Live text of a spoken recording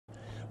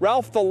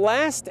Ralph, the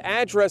last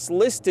address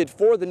listed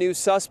for the new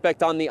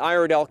suspect on the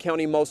Iredell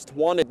County Most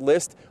Wanted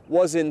list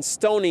was in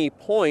Stony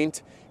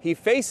Point. He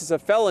faces a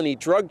felony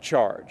drug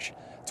charge.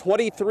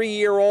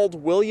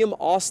 23-year-old William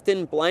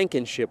Austin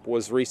Blankenship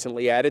was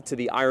recently added to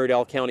the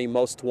Iredell County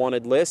Most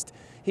Wanted list.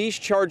 He's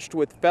charged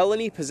with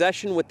felony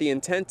possession with the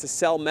intent to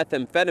sell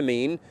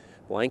methamphetamine.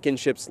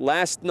 Blankenship's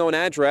last known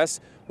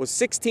address was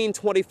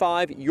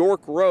 1625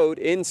 York Road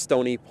in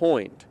Stony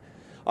Point.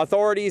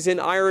 Authorities in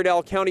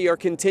Iredell County are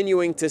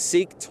continuing to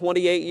seek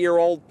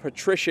 28-year-old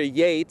Patricia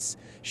Yates.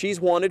 She's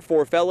wanted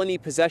for felony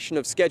possession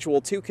of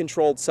Schedule II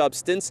controlled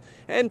substance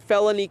and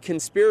felony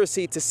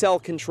conspiracy to sell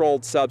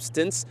controlled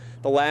substance.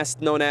 The last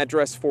known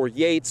address for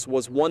Yates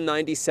was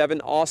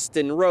 197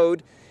 Austin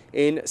Road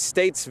in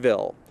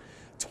Statesville.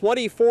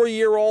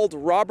 24-year-old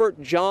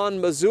Robert John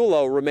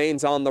Mazzullo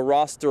remains on the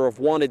roster of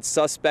wanted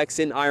suspects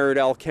in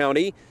Iredell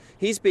County.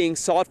 He's being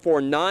sought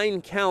for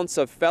 9 counts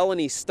of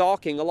felony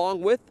stalking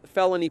along with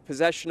felony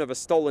possession of a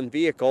stolen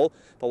vehicle.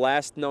 The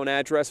last known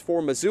address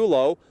for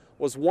Mazzullo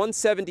was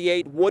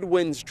 178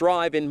 Woodwinds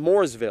Drive in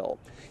Mooresville.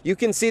 You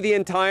can see the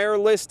entire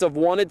list of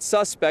wanted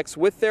suspects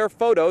with their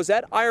photos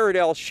at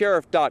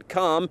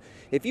IredellSheriff.com.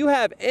 If you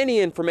have any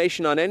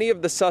information on any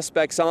of the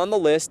suspects on the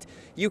list,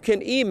 you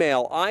can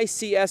email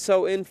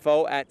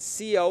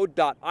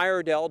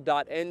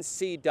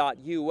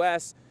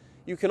icsoinfo@co.iredell.nc.us.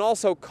 You can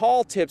also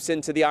call tips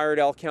into the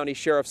Iredell County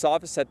Sheriff's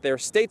Office at their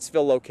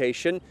Statesville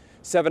location,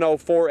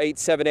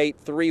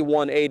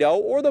 704-878-3180,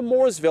 or the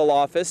Mooresville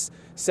office,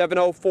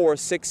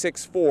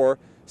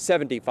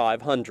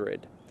 704-664-7500.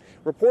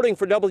 Reporting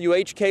for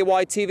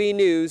WHKY-TV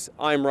News,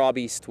 I'm Rob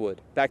Eastwood.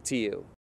 Back to you.